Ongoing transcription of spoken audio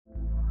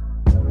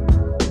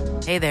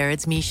Hey there,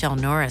 it's Michelle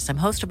Norris. I'm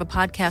host of a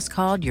podcast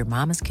called Your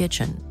Mama's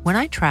Kitchen. When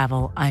I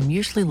travel, I'm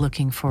usually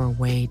looking for a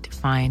way to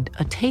find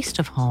a taste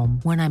of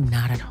home when I'm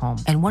not at home.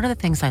 And one of the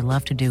things I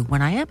love to do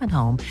when I am at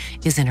home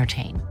is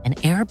entertain. And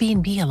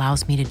Airbnb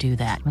allows me to do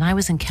that. When I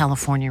was in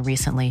California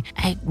recently,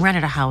 I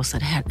rented a house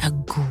that had a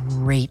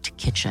great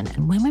kitchen.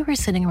 And when we were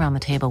sitting around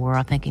the table, we were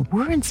all thinking,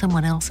 we're in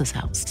someone else's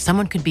house.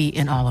 Someone could be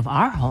in all of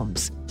our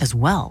homes as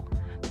well.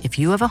 If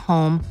you have a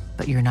home,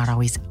 but you're not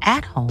always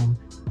at home,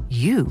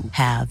 you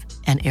have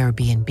an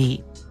Airbnb.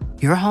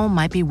 Your home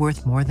might be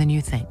worth more than you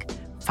think.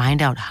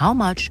 Find out how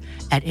much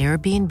at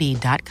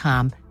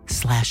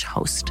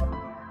airbnb.com/host.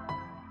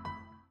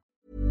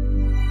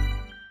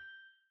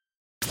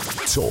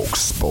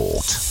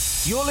 talkSPORT.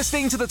 You're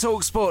listening to the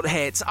talkSPORT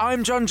hit.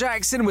 I'm John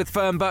Jackson with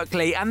Fern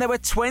Buckley, and there were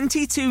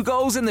 22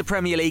 goals in the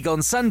Premier League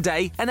on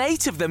Sunday, and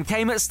 8 of them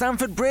came at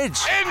Stamford Bridge.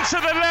 Into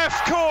the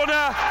left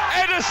corner,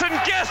 Edison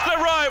guessed the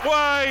right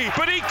way,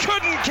 but he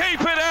couldn't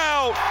keep it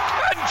out.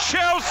 And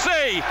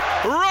Chelsea,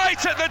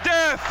 right at the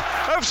death,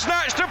 have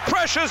snatched a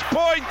precious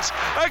point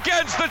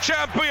against the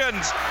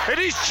champions. It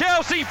is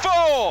Chelsea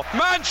 4,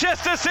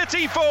 Manchester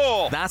City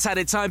 4. That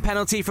added time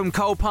penalty from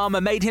Cole Palmer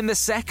made him the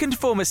second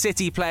former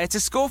City player to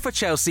score for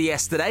Chelsea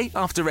yesterday,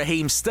 after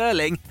Raheem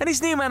Sterling, and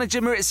his new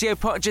manager Maurizio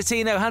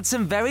Pochettino had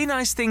some very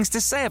nice things to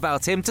say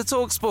about him to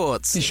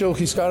talkSPORT. He showed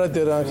his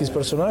character and his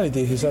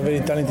personality. He's a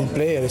very talented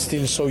player,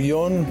 still so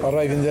young,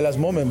 arriving in the last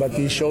moment, but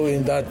he's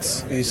showing that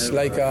he's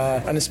like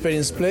an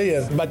experienced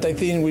player. But I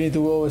think we need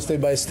to go step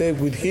by step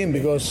with him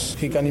because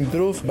he can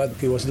improve, but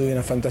he was doing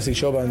a fantastic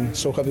job and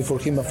so happy for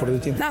him and for the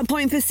team. That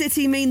point for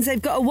City means they've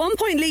got a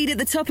 1-point lead at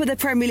the top of the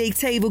Premier League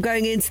table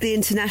going into the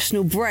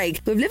international break,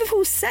 with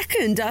Liverpool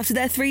second after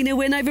their 3-0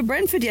 win over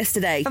Brentford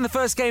yesterday. And the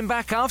first game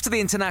back after the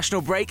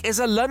international break is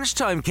a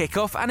lunchtime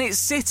kickoff, and it's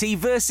City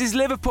versus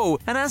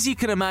Liverpool. And as you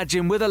can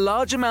imagine, with a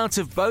large amount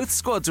of both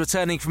squads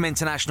returning from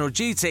international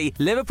duty,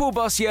 Liverpool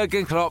boss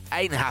Jurgen Klopp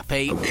ain't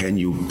happy. How can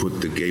you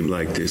put the game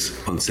like this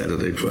on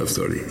Saturday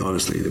 12:30?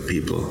 Honestly, the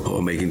people who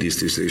are making these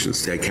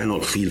decisions, they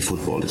cannot feel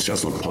football. It's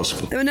just not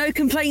possible. There were no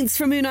complaints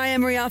from Unai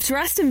Emery after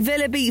Aston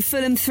Villa beat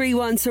Fulham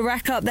 3-1 to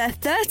rack up their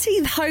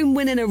 13th home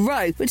win in a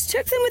row, which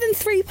took them within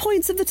 3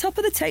 points of the top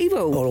of the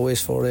table. Always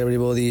for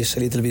everybody is a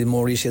little bit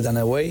more easier than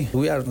away.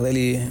 We are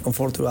really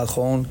comfortable at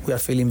home. We are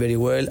feeling very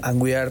well, and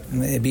we are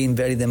being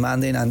very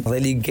demanding and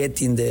really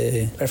getting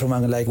the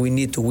performance like we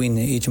need to win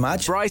each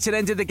match. Brighton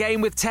ended the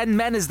game with 10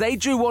 men as they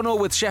drew 1-1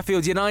 with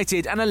Sheffield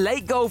United, and a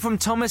late goal from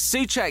Thomas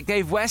Souček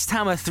gave West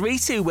Ham a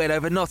 3-2 win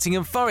over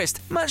Nottingham Forest,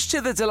 much to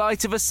the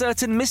delight of a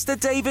certain Mr.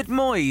 David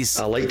Moyes.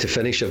 I like to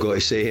finish, I've got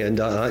to say, and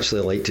I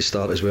actually like to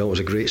start as well. It was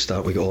a great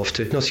start we got off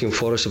to. Nottingham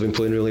Forest have been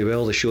playing really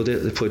well. They showed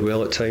it. They played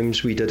well at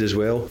times. We did as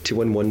well. To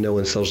win 1-0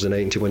 on Thursday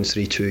night and to win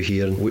 3-2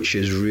 here, which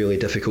is really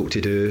difficult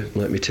to do.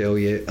 Let me tell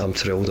you, I'm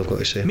thrilled, I've got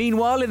to say.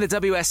 Meanwhile, in the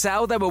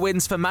WSL, there were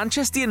wins for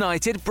Manchester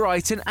United,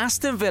 Brighton,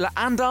 Aston Villa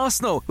and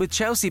Arsenal, with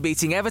Chelsea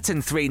beating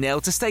Everton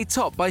 3-0 to stay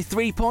top by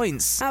 3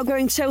 points.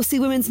 Outgoing Chelsea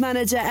women's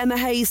manager Emma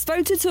Hayes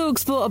spoke to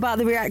talkSPORT about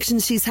the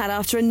reactions she's had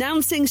after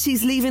announcing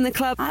she's leaving the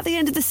club at the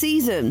end of the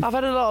season. I've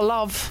had a lot of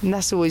love, and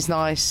that's always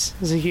nice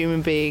as a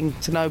human being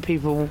to know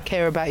people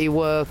care about your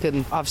work.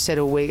 And I've said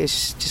all week, I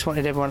just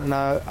wanted everyone to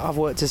know I've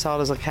worked as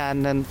hard as I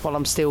can, and while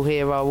I'm still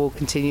here, I will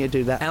continue to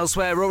do that.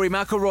 Elsewhere, Rory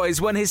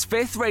McIlroy's won his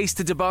 5th race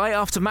to Dubai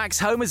after Max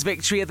Homa's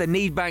victory at the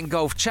Needbank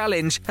Golf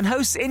Challenge, and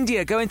hosts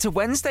India go into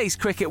Wednesday's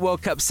Cricket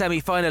World Cup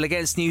semi-final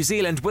against New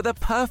Zealand with a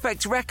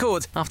perfect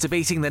record after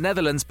beating the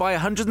Netherlands by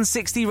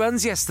 160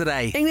 runs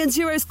yesterday. England's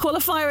Euros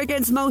qualifier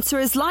against Malta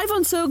is live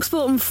on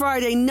talkSPORT on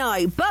Friday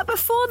night, but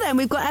before then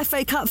we've got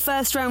FA Cup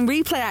first round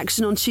replay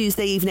action on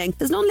Tuesday evening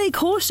as non-league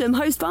Horsham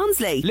host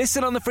Barnsley.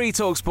 Listen on the free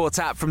talkSPORT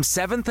app from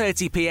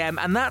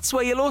 7:30pm, and that's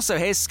where you'll also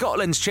hear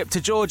Scotland's trip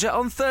to Georgia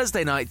on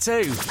Thursday night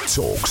too.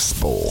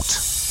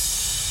 talkSPORT.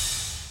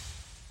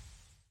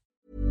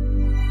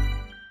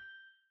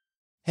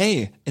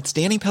 Hey, it's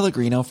Danny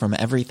Pellegrino from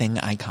Everything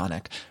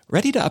Iconic.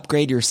 Ready to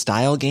upgrade your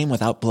style game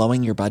without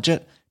blowing your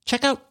budget?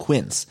 Check out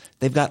Quince.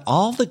 They've got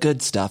all the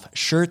good stuff,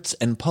 shirts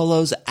and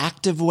polos,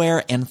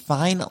 activewear, and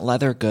fine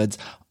leather goods,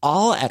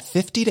 all at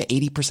 50 to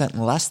 80%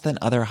 less than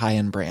other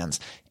high-end brands.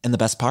 And the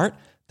best part?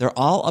 They're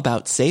all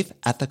about safe,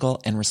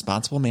 ethical, and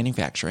responsible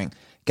manufacturing.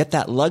 Get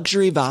that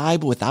luxury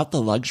vibe without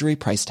the luxury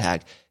price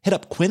tag. Hit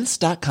up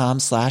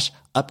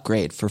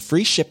quince.com/upgrade for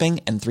free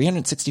shipping and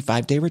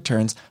 365-day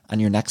returns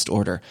on your next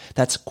order.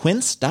 That's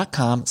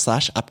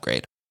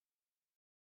quince.com/upgrade.